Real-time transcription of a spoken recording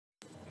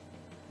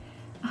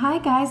Hi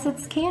guys,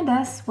 it's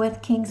Candace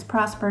with King's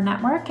Prosper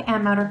Network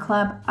and Motor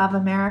Club of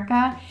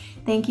America.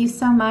 Thank you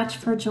so much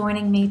for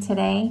joining me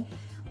today.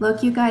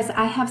 Look, you guys,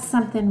 I have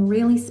something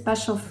really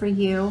special for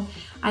you.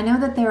 I know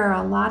that there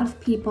are a lot of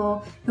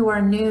people who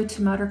are new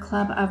to Motor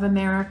Club of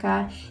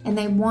America and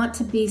they want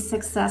to be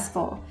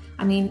successful.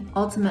 I mean,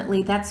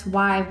 ultimately, that's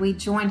why we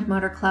joined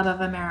Motor Club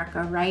of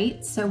America,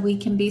 right? So we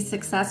can be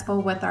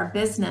successful with our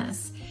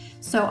business.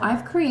 So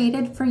I've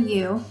created for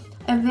you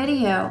a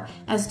video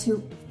as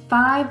to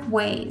 5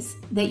 ways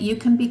that you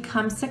can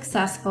become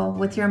successful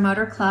with your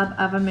Motor Club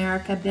of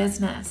America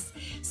business.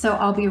 So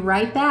I'll be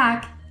right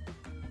back.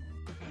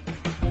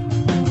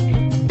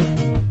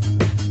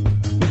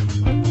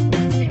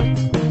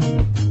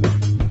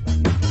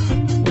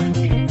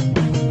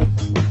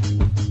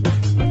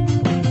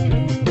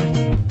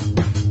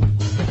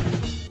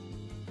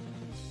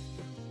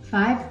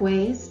 Five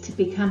ways to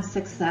become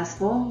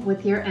successful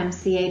with your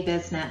MCA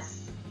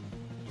business.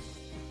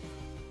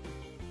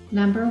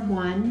 Number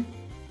 1,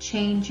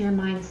 change your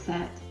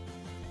mindset.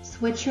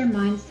 Switch your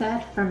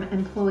mindset from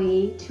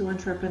employee to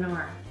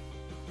entrepreneur.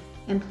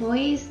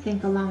 Employees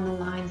think along the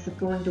lines of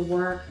going to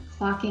work,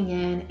 clocking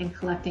in, and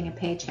collecting a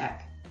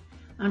paycheck.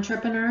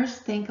 Entrepreneurs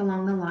think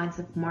along the lines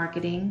of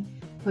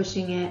marketing,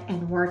 pushing it,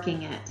 and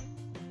working it.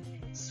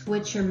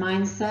 Switch your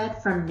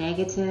mindset from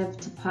negative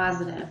to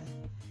positive.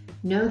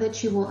 Know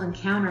that you will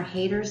encounter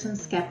haters and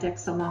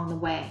skeptics along the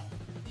way.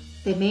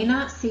 They may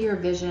not see your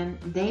vision.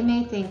 They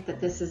may think that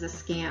this is a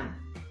scam.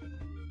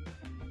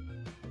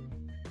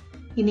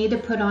 You need to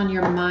put on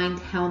your mind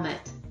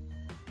helmet.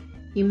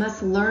 You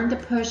must learn to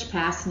push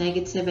past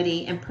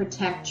negativity and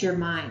protect your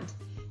mind.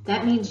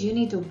 That means you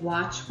need to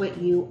watch what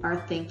you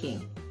are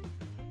thinking.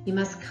 You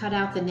must cut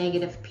out the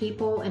negative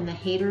people and the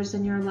haters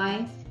in your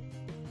life.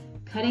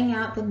 Cutting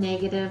out the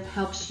negative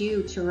helps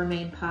you to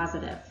remain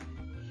positive.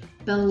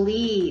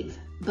 Believe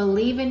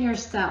in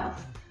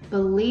yourself.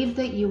 Believe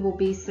that you will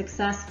be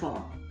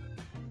successful.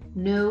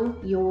 Know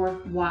your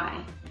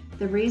why,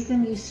 the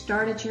reason you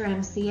started your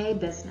MCA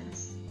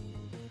business.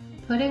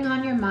 Putting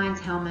on your mind's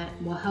helmet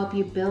will help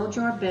you build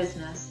your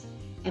business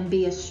and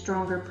be a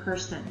stronger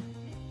person.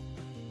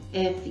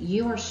 If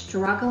you are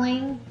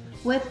struggling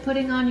with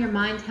putting on your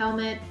mind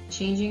helmet,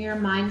 changing your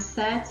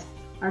mindset,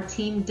 our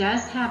team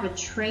does have a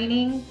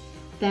training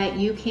that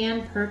you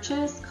can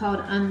purchase called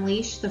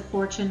Unleash the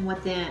Fortune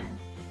Within.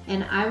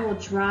 And I will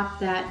drop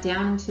that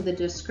down into the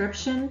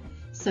description.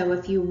 So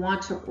if you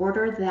want to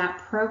order that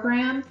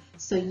program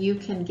so you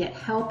can get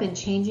help in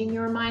changing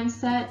your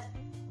mindset,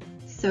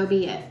 so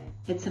be it.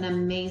 It's an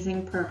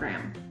amazing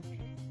program.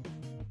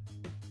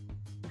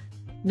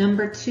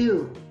 Number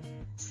 2,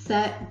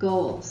 set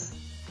goals.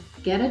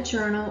 Get a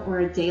journal or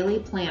a daily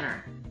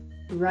planner.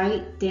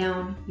 Write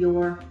down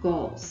your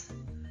goals.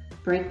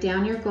 Break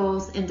down your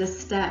goals into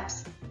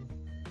steps.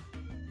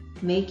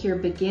 Make your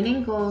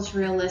beginning goals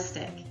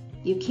realistic.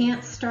 You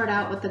can't start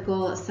out with a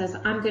goal that says,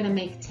 I'm going to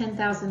make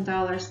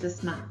 $10,000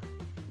 this month.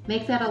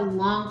 Make that a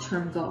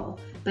long-term goal,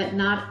 but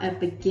not a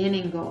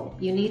beginning goal.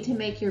 You need to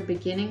make your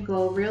beginning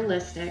goal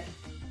realistic.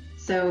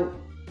 So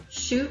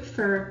shoot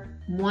for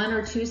 1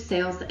 or 2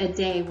 sales a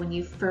day when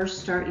you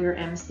first start your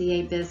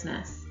MCA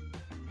business.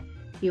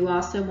 You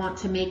also want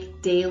to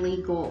make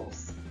daily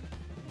goals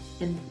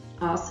and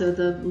also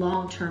the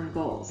long-term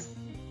goals.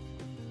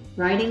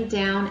 Writing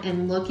down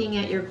and looking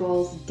at your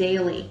goals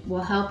daily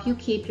will help you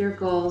keep your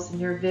goals and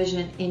your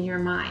vision in your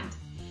mind.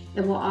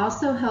 It will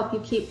also help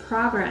you keep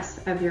progress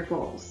of your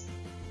goals.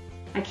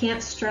 I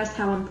can't stress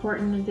how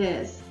important it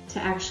is to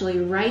actually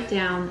write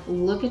down,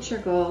 look at your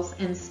goals,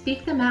 and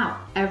speak them out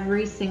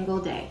every single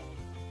day.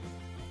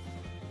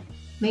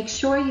 Make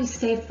sure you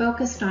stay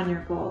focused on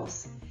your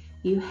goals.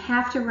 You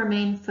have to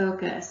remain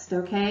focused,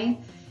 okay?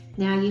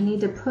 Now you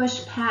need to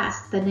push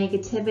past the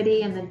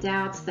negativity and the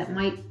doubts that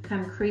might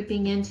come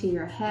creeping into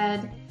your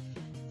head.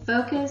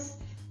 Focus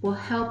will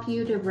help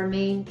you to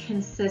remain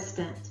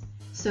consistent.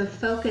 So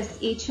focus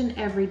each and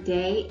every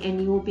day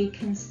and you will be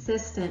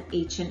consistent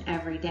each and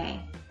every day.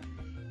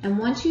 And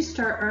once you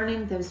start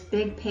earning those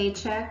big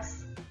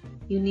paychecks,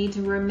 you need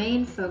to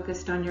remain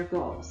focused on your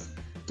goals.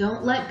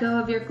 Don't let go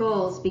of your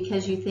goals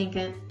because you think,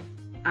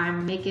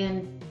 I'm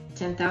making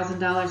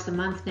 $10,000 a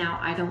month now,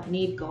 I don't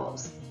need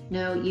goals.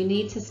 No, you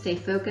need to stay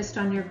focused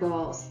on your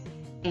goals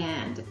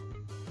and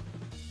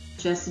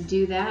just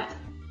do that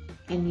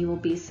and you will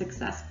be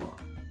successful.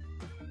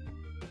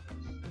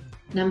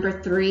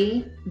 Number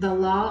 3, the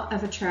law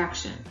of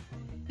attraction.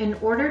 In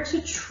order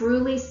to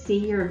truly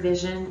see your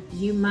vision,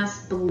 you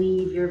must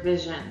believe your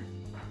vision.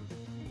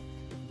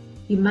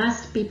 You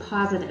must be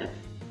positive.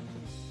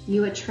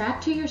 You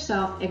attract to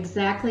yourself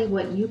exactly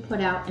what you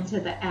put out into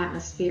the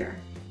atmosphere.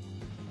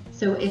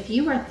 So if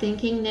you are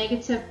thinking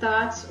negative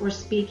thoughts or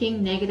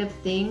speaking negative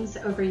things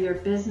over your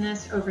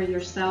business, over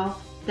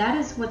yourself, that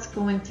is what's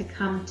going to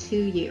come to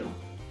you.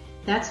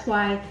 That's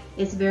why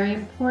it's very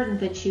important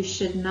that you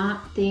should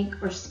not think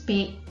or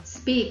speak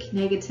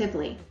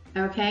negatively,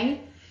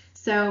 okay?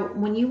 So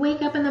when you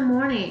wake up in the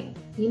morning,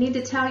 you need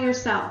to tell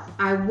yourself,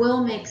 I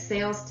will make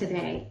sales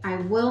today. I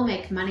will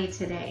make money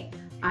today.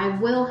 I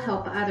will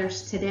help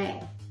others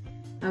today.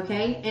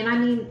 Okay? And I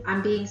mean,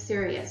 I'm being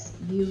serious.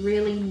 You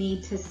really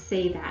need to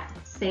say that.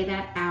 Say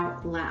that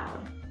out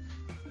loud.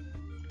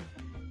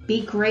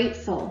 Be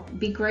grateful.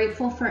 Be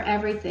grateful for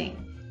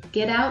everything.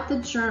 Get out the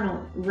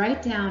journal.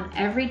 Write down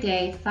every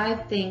day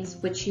 5 things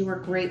which you are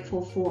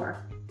grateful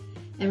for.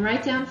 And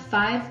write down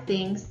 5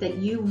 things that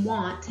you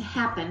want to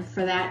happen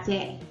for that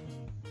day.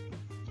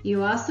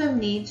 You also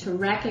need to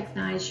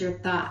recognize your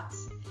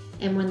thoughts.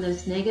 And when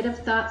those negative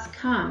thoughts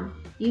come,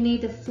 you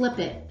need to flip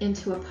it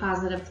into a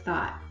positive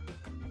thought.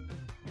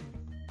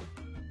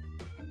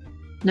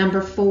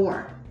 Number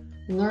 4,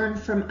 learn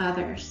from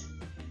others.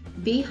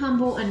 Be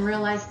humble and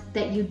realize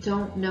that you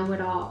don't know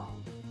it all.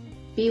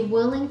 Be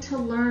willing to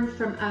learn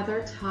from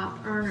other top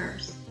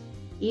earners.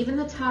 Even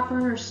the top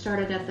earners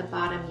started at the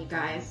bottom, you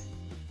guys,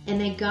 and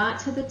they got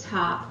to the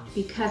top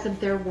because of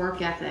their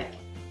work ethic.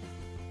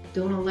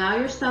 Don't allow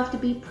yourself to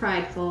be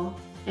prideful.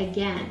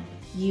 Again,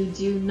 you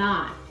do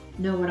not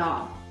know it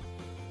all.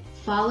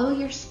 Follow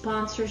your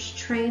sponsor's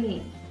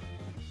training.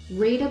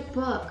 Read a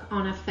book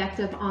on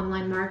effective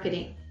online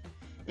marketing.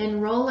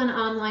 Enroll in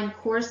online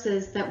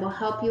courses that will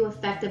help you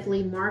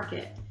effectively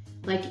market,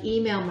 like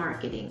email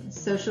marketing,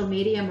 social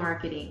media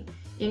marketing,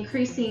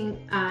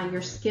 increasing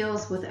your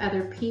skills with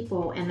other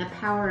people, and the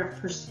power of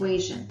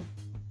persuasion.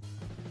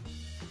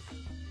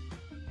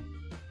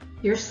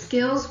 Your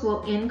skills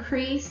will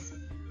increase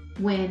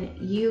when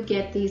you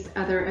get these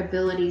other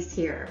abilities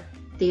here.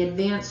 The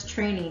advanced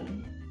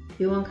training,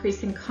 you'll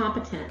increase in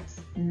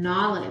competence,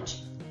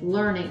 knowledge,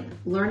 learning.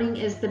 Learning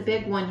is the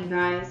big one, you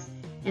guys.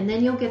 And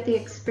then you'll get the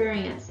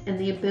experience and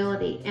the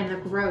ability and the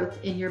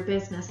growth in your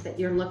business that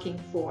you're looking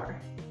for.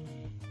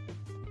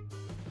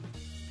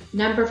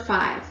 Number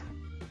 5,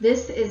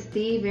 this is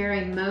the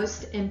very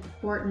most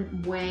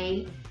important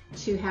way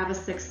to have a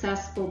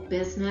successful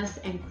business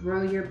and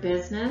grow your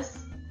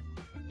business,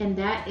 and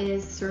that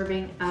is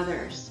serving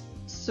others.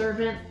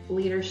 Servant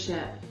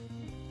leadership.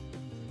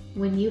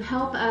 When you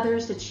help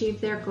others achieve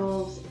their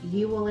goals,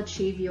 you will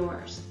achieve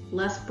yours.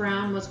 Les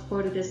Brown was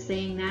quoted as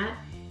saying that,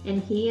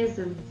 and he is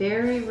a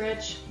very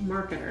rich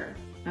marketer,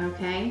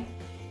 okay?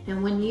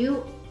 And when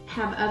you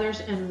have others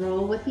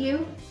enroll with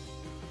you,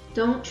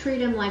 don't treat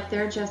them like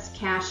they're just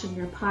cash in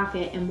your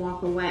pocket and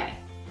walk away.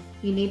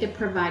 You need to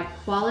provide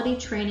quality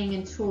training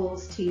and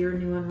tools to your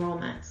new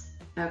enrollments,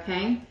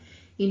 okay?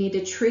 You need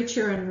to treat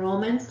your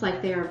enrollments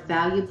like they are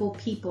valuable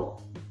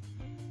people.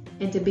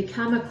 And to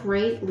become a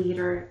great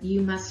leader,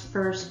 you must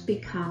first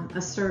become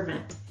a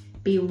servant.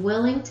 Be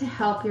willing to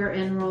help your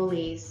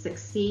enrollees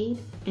succeed,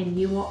 and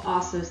you will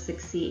also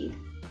succeed.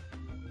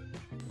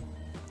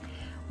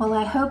 Well,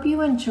 I hope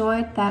you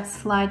enjoyed that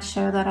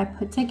slideshow that I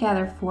put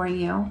together for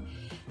you.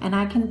 And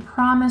I can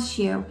promise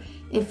you,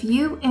 if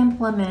you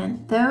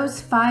implement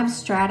those 5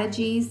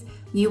 strategies,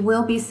 you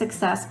will be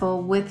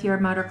successful with your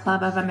Motor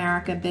Club of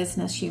America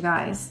business, you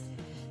guys.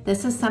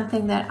 This is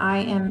something that I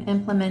am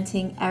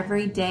implementing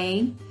every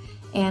day.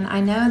 And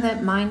I know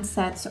that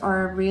mindsets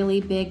are a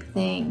really big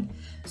thing.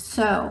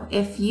 So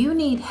if you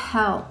need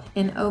help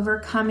in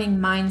overcoming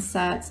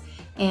mindsets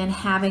and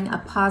having a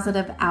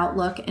positive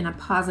outlook and a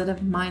positive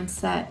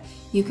mindset,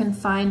 you can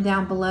find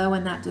down below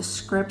in that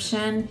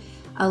description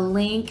a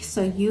link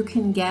so you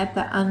can get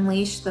the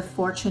Unleash the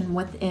Fortune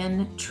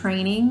Within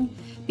training.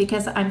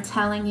 Because I'm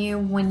telling you,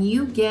 when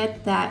you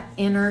get that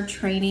inner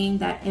training,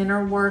 that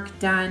inner work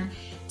done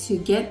to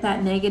get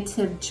that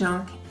negative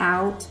junk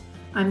out,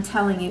 I'm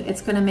telling you,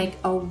 it's going to make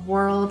a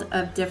world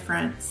of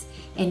difference.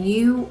 And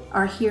you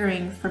are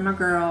hearing from a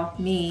girl,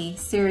 me,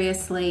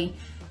 seriously,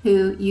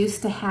 who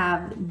used to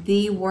have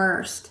the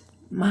worst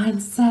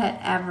mindset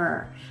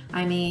ever.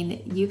 I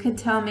mean, you could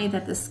tell me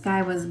that the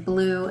sky was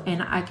blue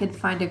and I could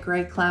find a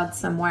gray cloud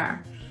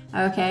somewhere,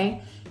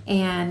 okay?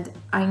 And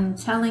I'm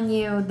telling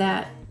you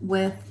that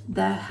with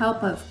the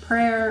help of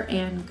prayer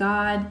and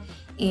God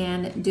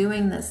and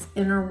doing this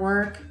inner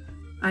work,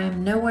 I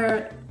am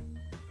nowhere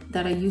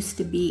that I used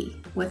to be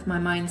with my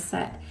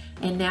mindset.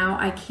 And now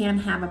I can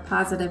have a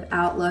positive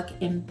outlook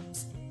and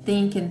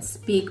think and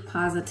speak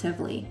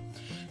positively.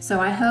 So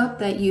I hope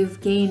that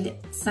you've gained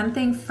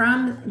something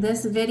from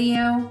this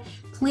video.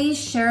 Please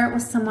share it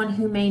with someone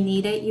who may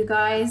need it, you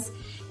guys.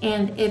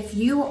 And if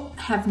you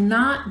have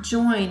not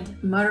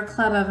joined Motor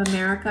Club of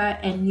America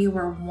and you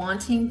are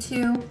wanting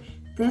to,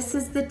 this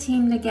is the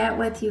team to get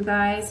with, you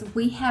guys.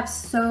 We have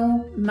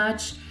so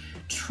much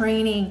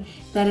training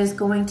that is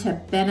going to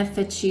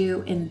benefit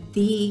you in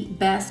the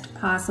best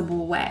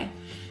possible way.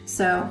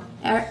 So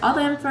all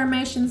the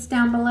information's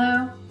down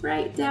below,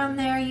 right down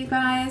there, you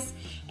guys.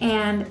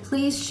 And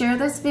please share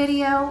this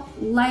video,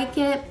 like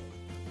it,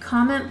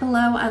 comment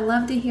below. I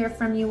love to hear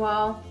from you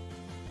all.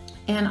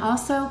 And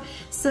also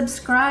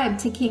subscribe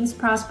to King's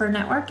Prosper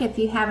Network if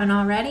you haven't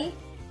already.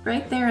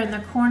 Right there in the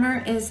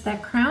corner is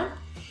that crown.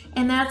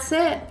 And that's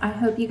it. I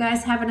hope you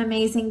guys have an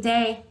amazing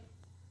day.